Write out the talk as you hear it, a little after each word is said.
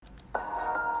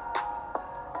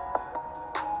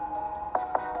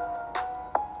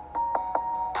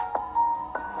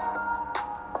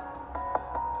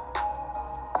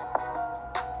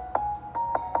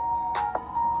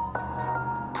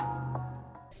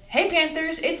Hey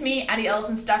Panthers, it's me, Addie,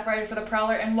 Ellison, staff writer for The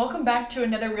Prowler, and welcome back to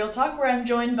another Real Talk where I'm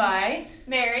joined by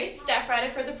Mary, staff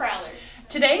writer for The Prowler.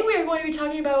 Today we are going to be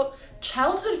talking about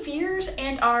childhood fears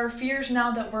and our fears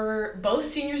now that we're both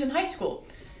seniors in high school.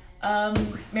 Mary,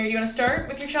 do you want to start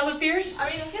with your childhood fears? I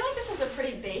mean, I feel like this is a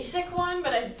pretty basic one,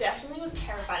 but I definitely was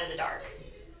terrified of the dark.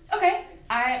 Okay,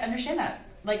 I understand that.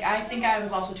 I think I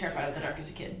was also terrified of the dark as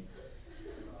a kid.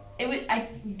 I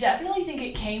definitely think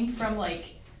it came from,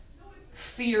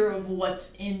 fear of what's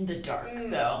in the dark,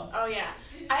 though. Oh, yeah.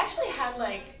 I actually had,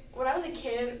 when I was a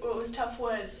kid, what was tough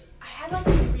was I had,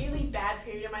 a really bad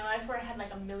period in my life where I had,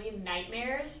 a million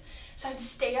nightmares. So I'd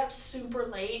stay up super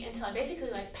late until I basically,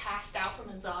 passed out from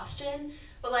exhaustion.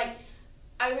 But,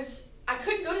 I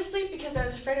couldn't go to sleep because I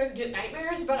was afraid I would get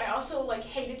nightmares, but I also,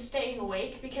 hated staying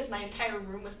awake because my entire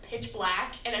room was pitch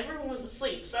black and everyone was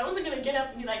asleep. So I wasn't going to get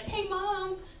up and be like, hey,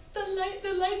 Mom,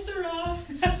 the lights are off.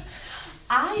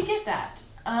 I get that.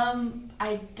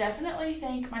 I definitely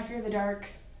think my fear of the dark,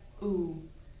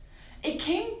 it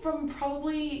came from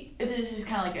probably, this is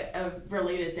kind of a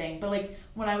related thing, but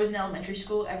when I was in elementary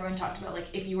school, everyone talked about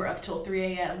if you were up till 3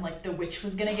 a.m., the witch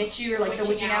was gonna get you, or the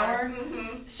witching hour.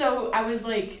 Mm-hmm. So I was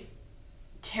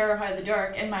terrified of the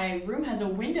dark, and my room has a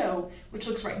window which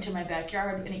looks right into my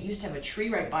backyard, and it used to have a tree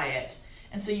right by it.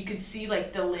 And so you could see,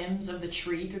 the limbs of the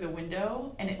tree through the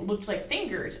window, and it looked like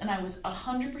fingers, and I was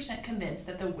 100% convinced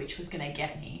that the witch was gonna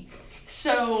get me.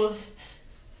 So,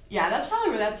 yeah, that's probably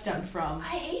where that stemmed from.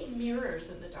 I hate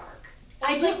mirrors in the dark.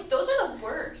 I do. Those are the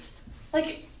worst.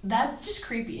 That's just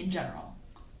creepy in general.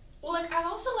 Well, I've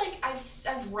also,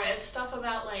 I've read stuff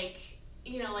about,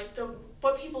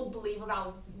 what people believe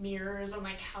about mirrors and,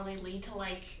 how they lead to,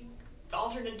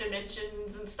 alternate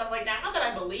dimensions and stuff like that. Not that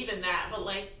I believe in that, but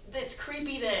it's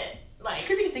creepy that it's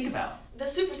creepy to think about. The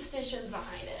superstitions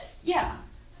behind it. Yeah,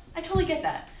 I totally get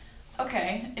that.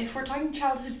 Okay, if we're talking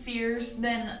childhood fears,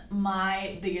 then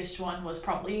my biggest one was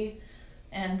probably,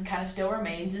 and kind of still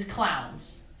remains, is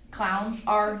clowns. Clowns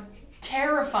are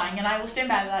terrifying, and I will stand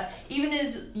by that. Even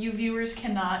as you viewers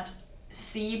cannot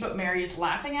see, but Mary is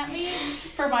laughing at me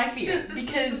for my fear,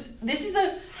 because this is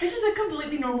a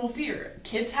completely normal fear.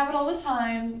 Kids have it all the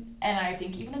time, and I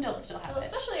think even adults still have it.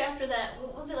 Especially after that,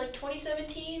 what was it,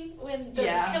 2017, when those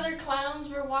killer clowns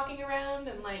were walking around,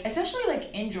 and especially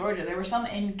in Georgia, there were some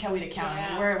in Coweta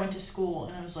County where I went to school,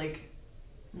 and I was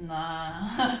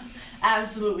nah,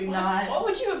 absolutely not. What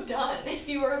would you have done if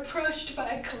you were approached by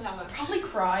a clown? Probably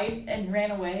cried and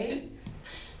ran away.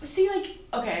 See,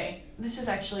 okay, this is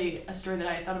actually a story that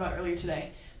I thought about earlier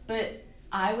today, but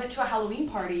I went to a Halloween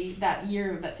party that same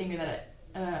year that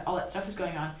all that stuff was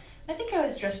going on, and I think I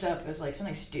was dressed up as,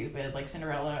 something stupid, like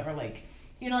Cinderella, or,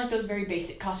 those very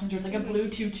basic costumes where it's, a blue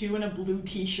tutu and a blue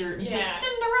t-shirt, and it's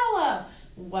Cinderella,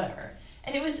 whatever.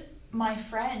 And it was my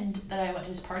friend that I went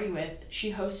to this party with,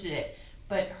 she hosted it,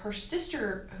 but her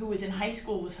sister, who was in high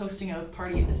school, was hosting a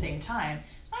party at the same time.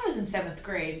 I was in 7th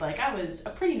grade, I was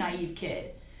a pretty naive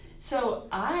kid. So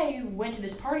I went to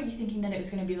this party thinking that it was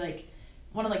going to be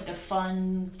one of the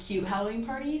fun, cute Halloween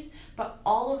parties, but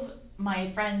all of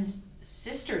my friends'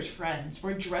 sisters' friends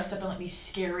were dressed up in these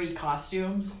scary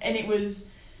costumes, and it was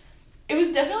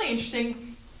definitely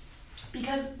interesting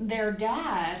because their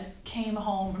dad came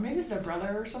home, or maybe it was their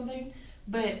brother or something,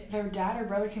 but their dad or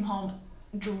brother came home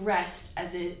dressed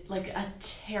as a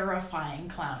terrifying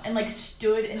clown and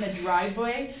stood in the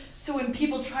driveway, so when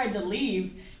people tried to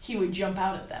leave, he would jump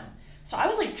out at them. So I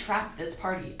was trapped at this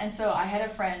party, and so I had a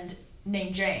friend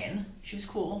named Jane. She was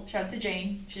cool. Shout out to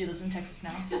Jane. She lives in Texas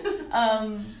now.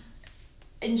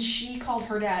 And she called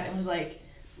her dad and was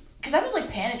because I was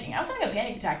panicking. I was having a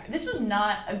panic attack. This was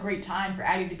not a great time for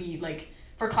Addie to be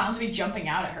for clowns to be jumping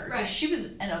out at her, because she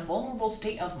was in a vulnerable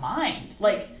state of mind.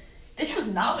 This was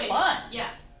not fun. Yeah.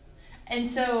 And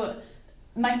so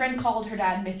my friend called her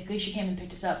dad, and basically she came and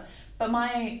picked us up. But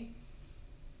my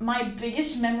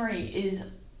biggest memory is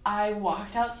I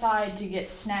walked outside to get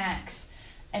snacks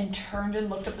and turned and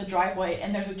looked up the driveway,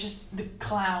 and there's just the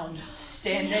clown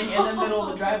standing in the middle of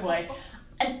the driveway.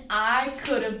 And I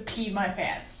could have peed my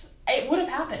pants. It would have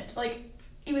happened.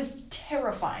 It was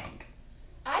terrifying.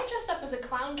 I dressed up as a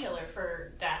clown killer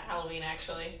for that Halloween,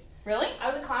 actually. Really? I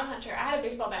was a clown hunter. I had a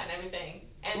baseball bat and everything.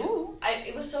 And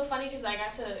it was so funny because I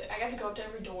got to go up to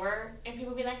every door, and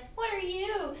people would be like, "What are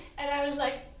you?" And I was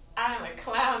like, "I'm a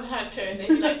clown hunter." And they'd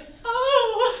be like,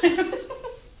 "Oh."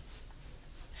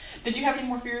 Did you have any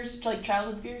more fears,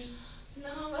 childhood fears?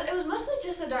 No, it was mostly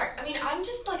just the dark. I mean, I'm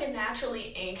just a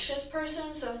naturally anxious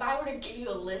person, so if I were to give you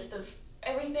a list of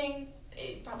everything,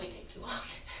 it'd probably take too long.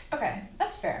 Okay,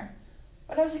 that's fair.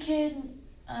 When I was a kid,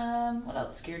 what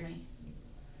else scared me?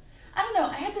 I I don't know.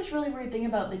 I had this really weird thing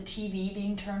about the TV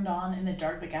being turned on in the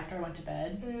dark, like after I went to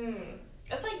bed.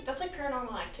 That's like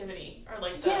Paranormal Activity or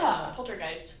like the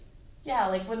Poltergeist. Yeah,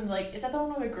 like when is that the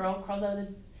one where the girl crawls out of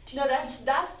the TV? No,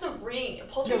 that's the Ring.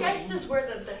 Poltergeist is where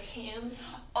the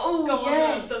hands go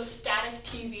on the static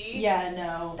TV. Yeah,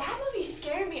 no. That movie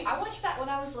scared me. I watched that when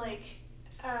I was like,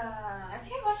 I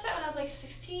think I watched that when I was like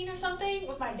 16 or something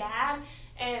with my dad,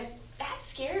 and that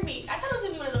scared me. I thought it was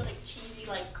gonna be one of those like cheesy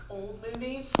like old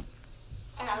movies,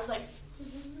 and I was like,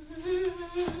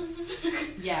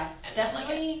 yeah,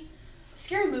 definitely.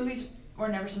 Scary movies were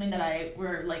never something that I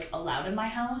were like allowed in my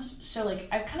house, so like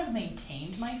I've kind of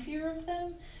maintained my fear of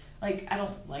them. Like I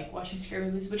don't like watching scary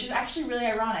movies, which is actually really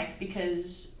ironic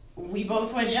because we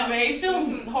both went to a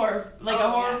film horror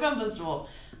film festival.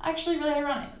 Actually, really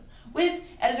ironic. With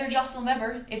editor Jocelyn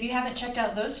Weber. If you haven't checked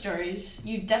out those stories,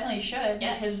 you definitely should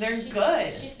because they're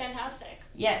good. She's fantastic.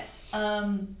 Yes.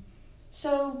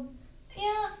 So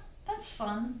yeah, that's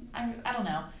fun. I don't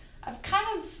know.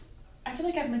 I feel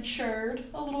like I've matured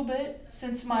a little bit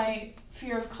since my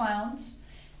fear of clowns.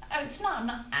 I'm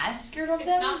not as scared of them.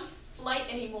 It's not flight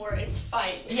anymore, it's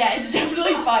fight. Yeah, it's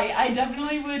definitely fight. I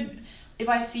definitely would, if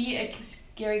I see a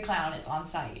scary clown, it's on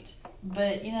sight.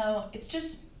 But, it's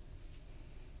just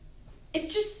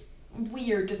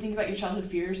weird to think about your childhood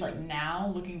fears, like,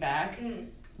 now, looking back.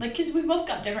 Like, because we've both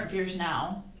got different fears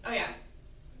now. Oh, yeah.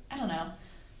 I don't know.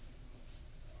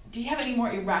 Do you have any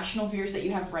more irrational fears that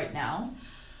you have right now?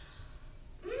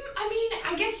 I mean,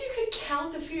 I guess you could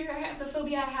count the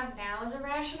phobia I have now as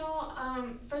irrational.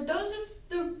 For those of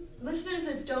the listeners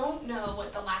that don't know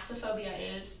what thalassophobia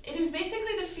is, it is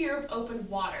basically the fear of open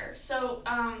water. So,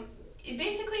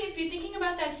 basically, if you're thinking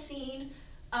about that scene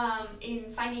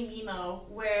in Finding Nemo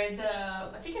where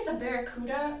I think it's a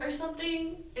barracuda or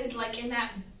something, is like in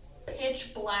that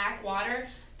pitch black water,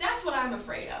 that's what I'm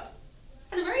afraid of.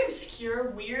 It's a very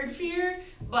obscure, weird fear,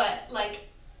 but like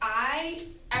I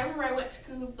remember I went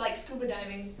scuba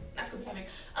diving, not scuba diving.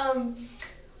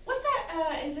 What's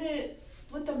that? Is it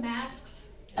with the masks?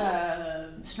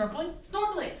 Snorkeling.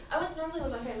 Snorkeling. I went snorkeling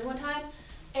with my family one time,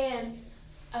 and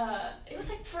it was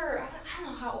like I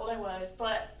don't know how old I was,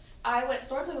 but I went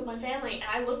snorkeling with my family, and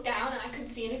I looked down and I couldn't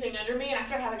see anything under me, and I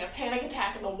started having a panic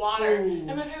attack in the water. Ooh.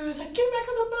 And my family was like, "Get back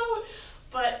on the boat!"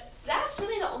 But that's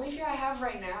really the only fear I have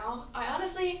right now. I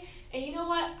honestly. And you know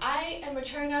what? I am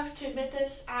mature enough to admit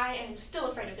this. I am still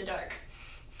afraid of the dark.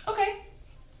 Okay.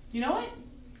 You know what?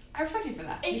 I respect you for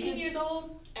that. 18 years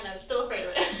old, and I'm still afraid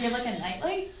of it. Do you have, like, a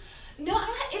nightlight? No,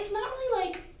 it's not really,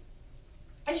 like...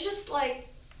 It's just, like...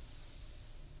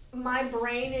 My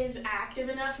brain is active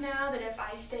enough now that if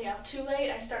I stay up too late,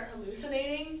 I start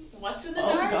hallucinating what's in the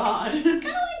dark. Oh, God. It's kind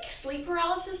of like sleep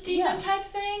paralysis demon type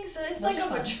thing. So it's like a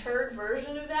matured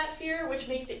version of that fear, which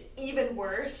makes it even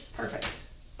worse. Perfect.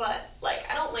 But, like,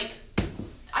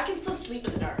 I can still sleep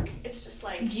in the dark. It's just,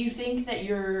 like... Do you think that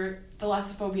your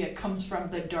thalassophobia comes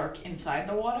from the dark inside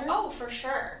the water? Oh, for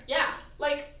sure. Yeah.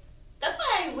 Like, that's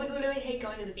why I literally hate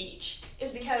going to the beach.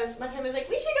 Is because my family's like,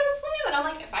 we should go swim. And I'm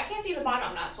like, if I can't see the bottom,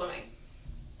 I'm not swimming.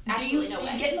 Absolutely no way.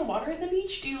 Do you get in the water at the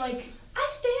beach? Do you, like... I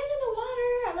stand in the water.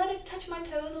 I let it touch my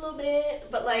toes a little bit.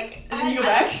 But, like... And then you go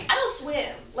back? I don't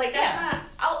swim. Like, that's not...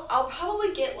 I'll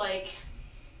probably get, like...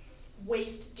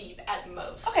 waist deep at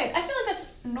most. Okay, I feel like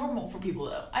that's normal for people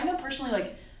though. I know personally,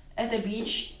 like at the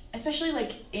beach, especially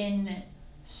like in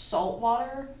salt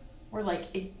water where like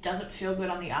it doesn't feel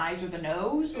good on the eyes or the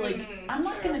nose, like I'm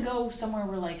not gonna go somewhere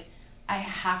where like I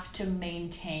have to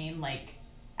maintain, like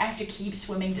I have to keep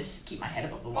swimming to keep my head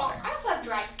above the water. Well, I also have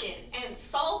dry skin, and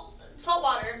salt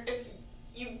water, if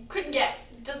you couldn't guess,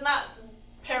 does not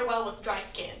pair well with dry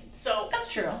skin. So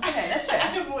that's true. Okay, that's fair.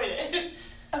 I avoid it.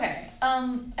 Okay,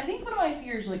 I think one of my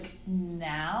fears, like,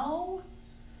 now,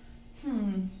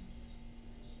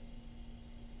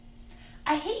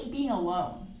 I hate being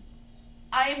alone.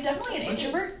 I am definitely an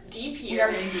introvert. Deep here. We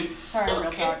are getting deep. Sorry,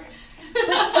 real talk.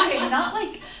 But, okay, not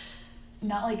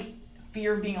like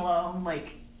fear of being alone,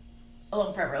 like,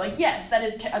 alone forever. Like, yes, that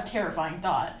is a terrifying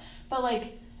thought, but,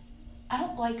 like, I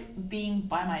don't like being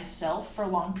by myself for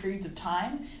long periods of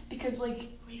time, because, like,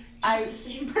 I'm the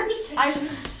same person.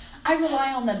 I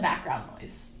rely on the background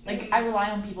noise. Like, I rely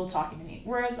on people talking to me.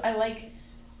 Whereas I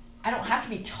don't have to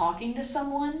be talking to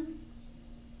someone,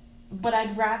 but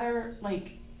I'd rather,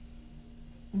 like,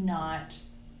 not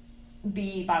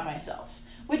be by myself.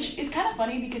 Which is kind of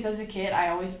funny because as a kid, I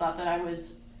always thought that I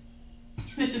was...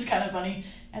 This is kind of funny.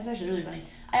 That's actually really funny.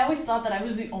 I always thought that I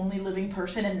was the only living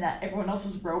person and that everyone else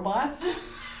was robots.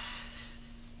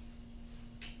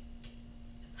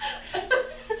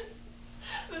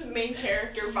 Main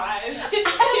character vibes.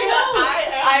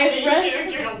 I I've read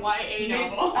character in a YA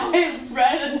novel. I've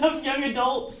read enough young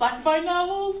adult sci-fi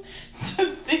novels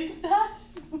to think that.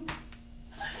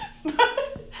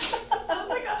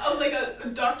 Sounds like a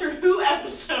Doctor Who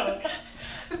episode.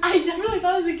 I definitely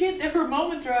thought as a kid there were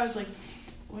moments where I was like,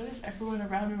 what if everyone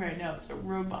around me right now is a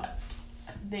robot?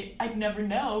 I'd never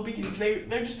know because they're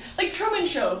just like Truman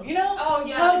Show, you know? Oh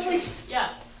yeah. It's like, yeah.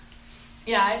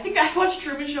 Yeah, I think I watched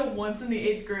Truman Show once in the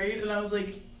 8th grade and I was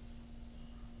like,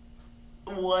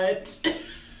 what?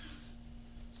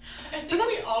 I think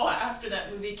we all, after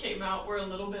that movie came out, were a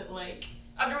little bit like,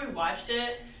 after we watched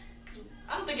it, because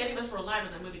I don't think any of us were alive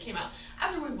when that movie came out.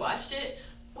 After we watched it,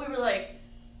 we were like,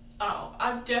 oh,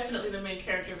 I'm definitely the main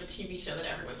character of a TV show that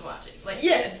everyone's watching. Like,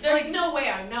 yes, there's like, no way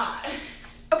I'm not.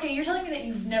 Okay, you're telling me that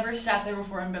you've never sat there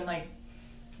before and been like,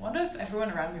 what if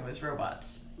everyone around me was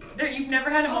robots? You've never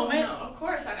had a moment? No, of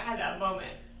course I had that moment.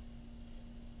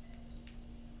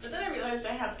 But then I realized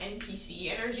I have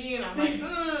NPC energy, and I'm like,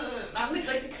 I'm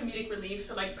like the comedic relief,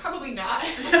 so like probably not.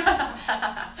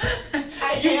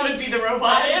 You would be the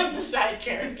robot. I am the side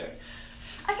character.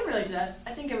 I can relate to that.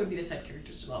 I think I would be the side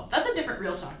character as well. That's a different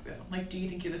real talk though. Like, do you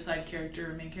think you're the side character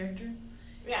or main character?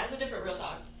 Yeah, it's a different real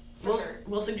talk. For sure.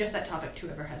 We'll suggest that topic to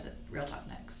whoever has it real talk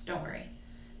next. Don't worry.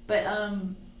 But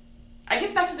I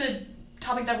guess back to the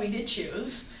topic that we did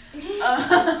choose. Do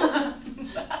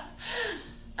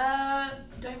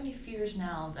I have any fears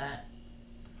now that...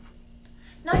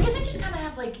 No, I guess I just kind of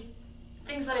have, like,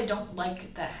 things that I don't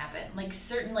like that happen. Like,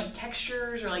 certain, like,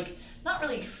 textures or, like, not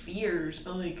really fears,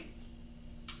 but, like...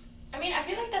 I mean, I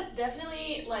feel like that's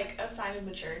definitely, like, a sign of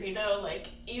maturity, though. Like,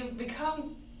 you've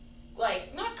become,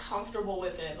 like, not comfortable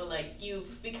with it, but, like,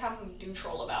 you've become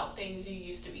neutral about things you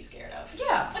used to be scared of.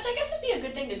 Yeah. Which I guess would be a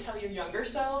good thing to tell your younger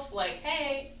self. Like,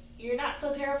 hey, you're not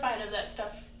so terrified of that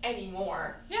stuff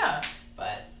anymore. Yeah.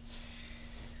 But...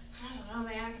 I don't know,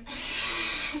 man.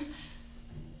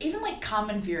 Even like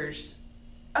common fears.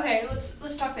 Okay,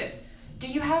 let's talk this. Do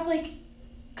you have like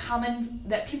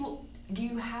do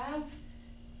you have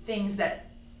things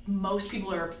that most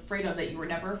people are afraid of that you were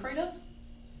never afraid of?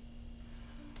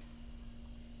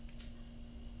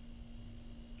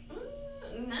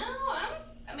 No,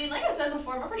 I mean, like I said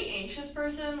before, I'm a pretty anxious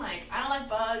person. Like, I don't like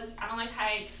bugs. I don't like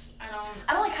heights. I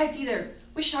don't like heights either.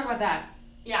 We should talk about that.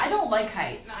 Yeah. I don't like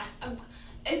heights.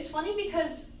 It's funny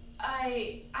because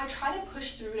I try to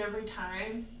push through it every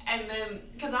time, and then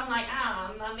because I'm like,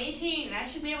 I'm 18 and I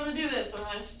should be able to do this, and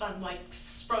I'm like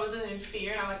frozen in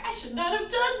fear, and I'm like, I should not have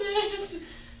done this.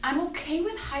 I'm okay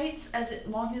with heights as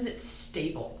long as it's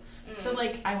stable. So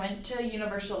like I went to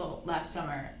Universal last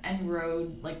summer and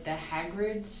rode like the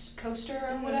Hagrid's coaster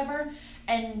or whatever,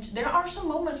 and there are some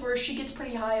moments where she gets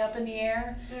pretty high up in the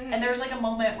air, and there's like a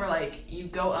moment where like you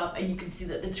go up and you can see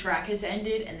that the track has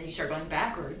ended and then you start going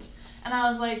backwards, and I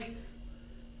was like,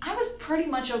 I was pretty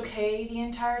much okay the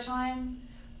entire time,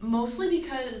 mostly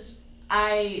because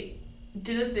I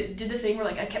did the thing where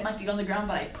like I kept my feet on the ground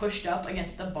but I pushed up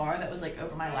against the bar that was like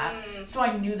over my lap, so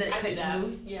I knew that it couldn't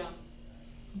move. Yeah.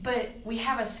 But we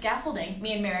have a scaffolding.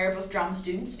 Me and Mary are both drama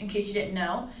students, in case you didn't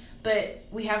know. But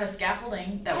we have a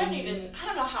scaffolding that we use. I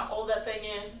don't know how old that thing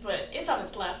is, but it's on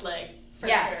its last leg, for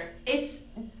yeah, sure. It's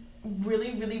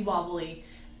really, really wobbly.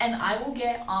 And I will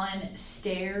get on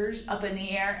stairs up in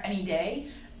the air any day.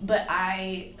 But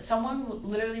someone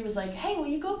literally was like, hey, will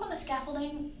you go up on the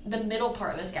scaffolding? The middle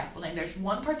part of the scaffolding. There's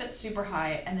one part that's super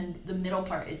high, and then the middle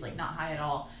part is like not high at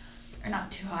all. Or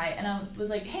not too high, and I was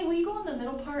like, hey, will you go on the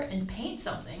middle part and paint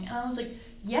something? And I was like,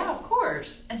 yeah, of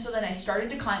course. And so then I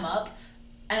started to climb up,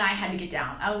 and I had to get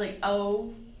down. I was like,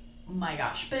 oh my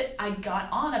gosh. But I got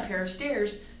on a pair of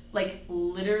stairs, like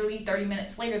literally 30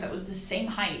 minutes later that was the same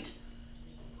height.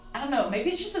 I don't know, maybe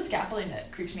it's just the scaffolding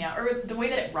that creeps me out, or the way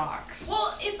that it rocks.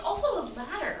 Well, it's also a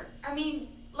ladder. I mean,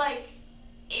 like,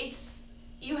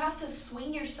 you have to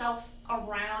swing yourself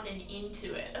around and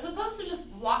into it, as opposed to just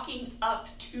walking up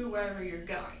to wherever you're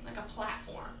going, like a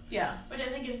platform. Yeah. Which I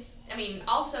think is, I mean,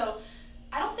 also,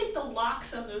 I don't think the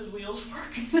locks on those wheels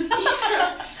work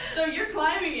either. So you're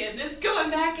climbing it, and it's going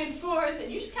back and forth, and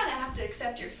you just kind of have to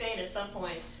accept your fate at some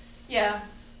point. Yeah,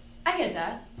 I get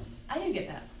that. I do get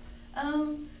that.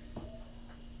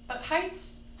 But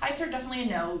heights are definitely a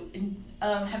no.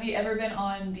 Have you ever been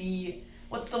on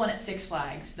what's the one at Six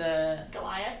Flags? The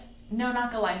Goliath? No,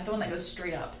 not Goliath. The one that goes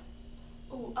straight up.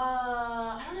 Ooh,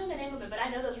 I don't know the name of it, but I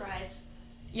know those rides.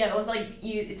 Yeah, the one's like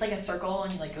it's like a circle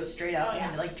and you like go straight up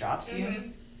and it like drops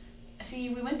you. See,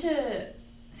 we went to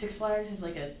Six Flags as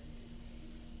like a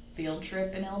field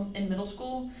trip in middle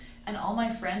school, and all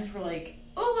my friends were like,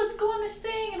 "Oh, let's go on this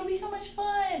thing. It'll be so much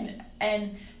fun."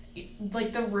 And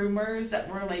like the rumors that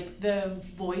were like the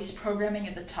voice programming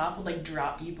at the top would like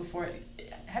drop you before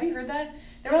it. Have you heard that?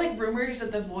 There were like rumors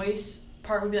that the voice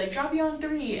part would be like drop you on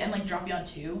 3 and like drop you on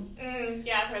 2.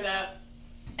 Yeah, I've heard that.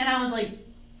 And I was like,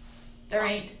 there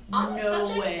ain't on the no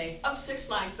subject way. of Six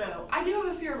Flags, though, I do have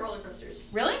a fear of roller coasters.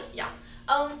 Really? Yeah.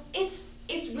 It's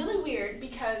really weird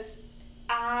because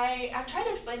I've tried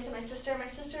to explain it to my sister. My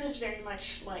sister is very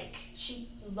much like, she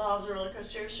loves roller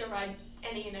coasters. She'll ride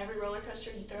any and every roller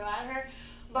coaster you throw at her.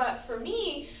 But for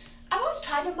me, I've always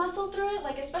tried to muscle through it,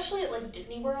 like especially at like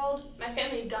Disney World. My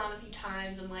family had gone a few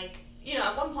times, and like, you know,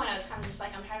 at one point I was kind of just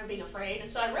like, I'm tired of being afraid, and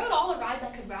so I rode all the rides I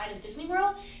could ride at Disney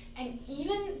World. And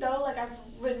even though like I've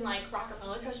ridden like Rock and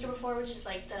Roller Coaster before, which is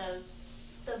like the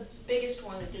biggest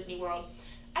one at Disney World,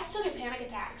 I still get panic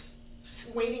attacks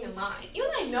just waiting in line. Even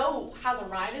though I know how the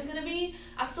ride is gonna be,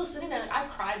 I'm still sitting there like, I've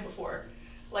cried before,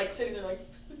 like sitting there like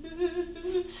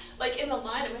like in the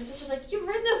line, and my sister's like, you've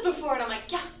ridden this before, and I'm like,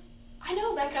 yeah, I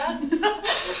know, Becca.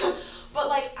 But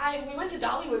like we went to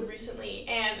Dollywood recently,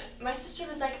 and my sister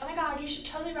was like, oh my god, you should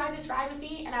totally ride this ride with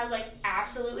me, and I was like,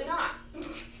 absolutely not.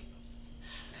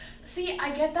 See,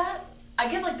 I get that. I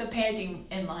get like the panicking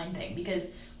in line thing, because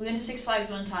we went to Six Flags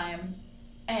one time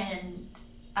and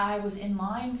I was in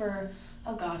line for,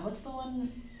 oh god, what's the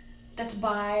one that's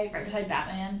right beside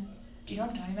Batman? Do you know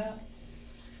what I'm talking about?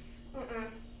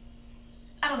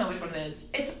 I don't know which one it is.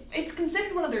 It's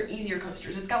considered one of their easier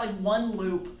coasters. It's got like one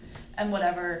loop and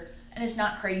whatever, and it's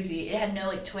not crazy. It had no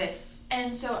like twists.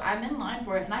 And so I'm in line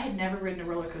for it, and I had never ridden a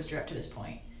roller coaster up to this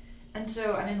point. And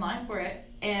so I'm in line for it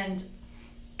and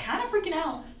kind of freaking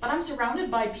out, but I'm surrounded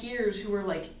by peers who are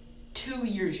like 2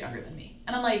 years younger than me.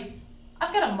 And I'm like,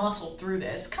 I've got to muscle through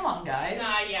this. Come on, guys.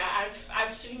 Yeah,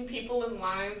 I've seen people in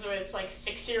lines where it's like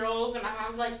 6-year-olds, and my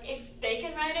mom's like, if they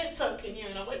can ride it, so can you.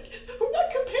 And I'm like, we're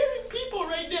not comparing people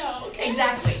right now, okay?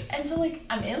 Exactly. And so like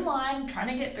I'm in line trying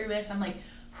to get through this. I'm like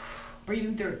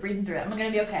breathing through it. I'm gonna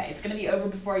be okay. It's gonna be over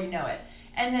before you know it.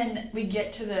 And then we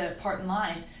get to the part in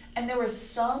line, and there was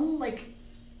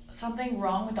something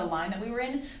wrong with the line that we were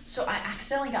in. So I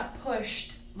accidentally got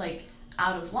pushed like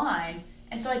out of line,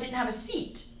 and so I didn't have a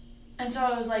seat. And so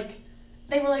I was like,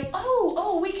 they were like,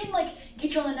 oh, we can like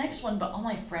get you on the next one. But all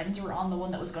my friends were on the one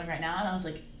that was going right now. And I was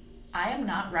like, I am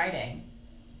not riding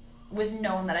with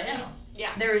no one that I know.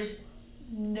 Yeah. There's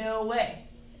no way.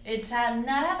 It's not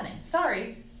happening.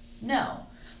 Sorry. No.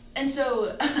 And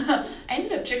so I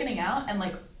ended up chickening out and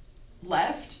like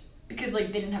left because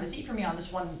like they didn't have a seat for me on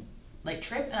this one like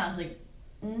trip. And I was like,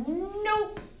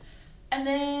 nope. And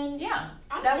then, yeah,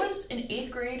 honestly, that was in 8th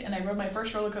grade, and I rode my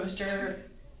first roller coaster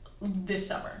this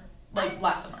summer, like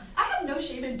last summer. I have no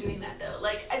shame in doing that though.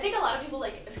 Like, I think a lot of people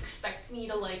like expect me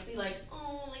to like be like,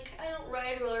 oh, like I don't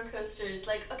ride roller coasters.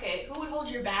 Like, okay, who would hold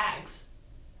your bags?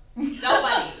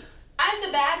 Nobody. I'm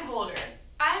the bag holder.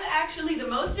 I'm actually the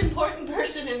most important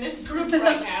person in this group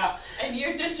right now, and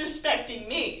you're disrespecting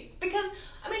me. Because,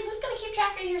 I mean, who's gonna keep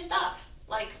track of your stuff?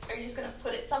 Like, are you just gonna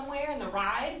put it somewhere in the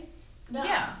ride? No.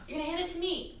 Yeah. You're gonna hand it to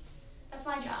me. That's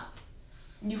my job.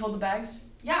 You hold the bags?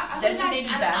 Yeah, I'm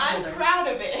designated bag holder. I'm proud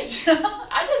of it.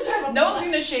 I deserve a No one's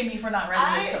gonna shame you for not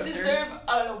riding those coasters. I deserve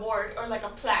an award or like a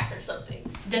plaque or something.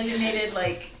 Designated,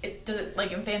 like, does it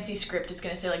like in fancy script it's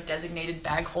gonna say like designated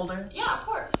bag holder? Yeah, of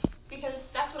course. Because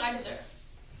that's what I deserve.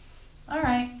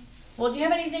 Alright. Well, do you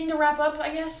have anything to wrap up,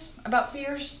 I guess, about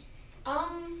fears?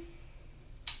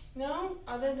 No,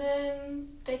 other than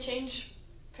they change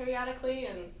periodically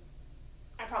and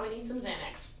I probably need some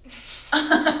Xanax.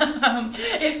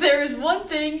 If there is one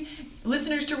thing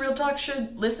listeners of Real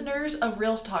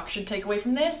Talk should take away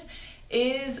from this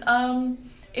is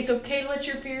it's okay to let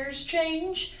your fears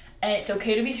change, and it's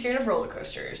okay to be scared of roller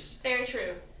coasters. Very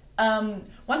true.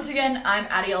 Once again, I'm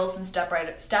Addie Ellison, staff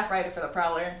writer for The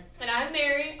Prowler. And I'm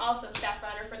Mary, also staff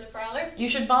writer for The Prowler. You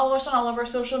should follow us on all of our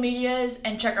social medias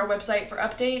and check our website for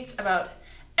updates about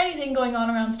anything going on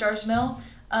around Stars Mill.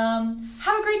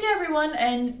 Have a great day, everyone,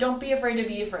 and don't be afraid to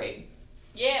be afraid.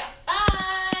 Yeah.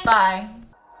 Bye! Bye.